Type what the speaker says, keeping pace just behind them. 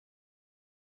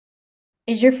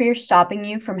Is your fear stopping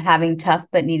you from having tough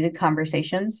but needed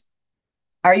conversations?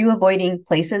 Are you avoiding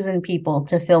places and people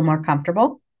to feel more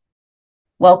comfortable?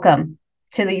 Welcome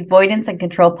to the Avoidance and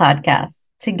Control Podcast.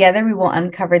 Together, we will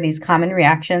uncover these common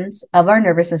reactions of our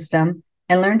nervous system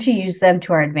and learn to use them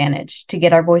to our advantage to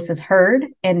get our voices heard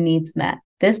and needs met.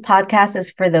 This podcast is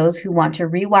for those who want to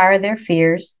rewire their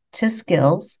fears to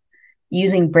skills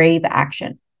using brave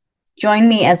action. Join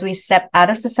me as we step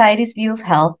out of society's view of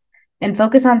health and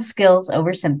focus on skills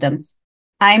over symptoms.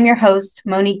 I am your host,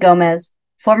 Monique Gomez,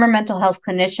 former mental health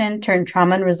clinician turned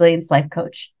trauma and resilience life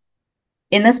coach.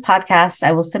 In this podcast,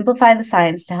 I will simplify the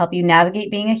science to help you navigate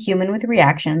being a human with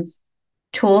reactions,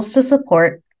 tools to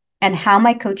support, and how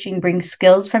my coaching brings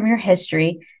skills from your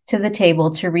history to the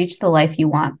table to reach the life you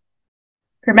want.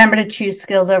 Remember to choose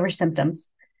skills over symptoms.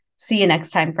 See you next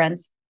time, friends.